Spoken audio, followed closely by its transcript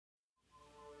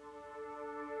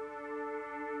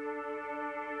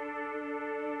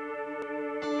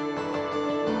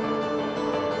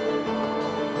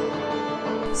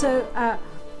So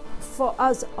for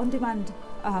us, on-demand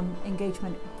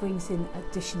engagement brings in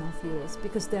additional viewers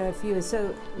because there are viewers.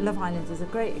 So Love Island is a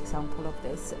great example of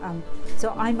this.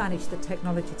 So I managed the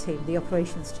technology team, the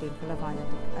operations team for Love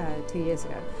Island 2 years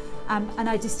ago. And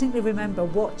I distinctly remember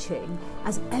watching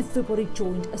as everybody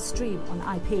joined a stream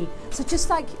on IP. So just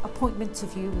like appointment to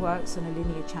view works on a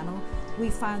linear channel,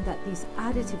 we found that this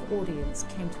additive audience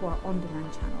came to our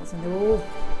on-demand channels and they were all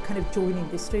kind of joining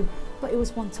this stream, but it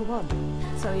was one-to-one.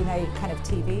 So in a kind of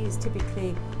TV is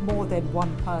typically more than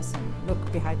one person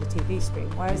look behind the TV screen,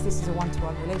 whereas this is a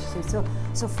one-to-one relationship.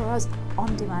 So for us,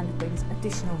 on-demand brings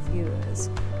additional viewers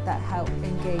that help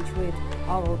engage with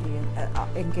our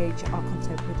audience, engage our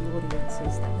content with the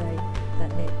audiences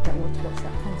that want to watch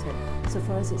that content. So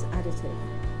for us, it's additive,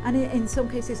 and in some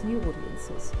cases, new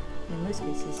audiences. In most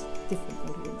cases, different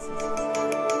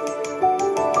audiences.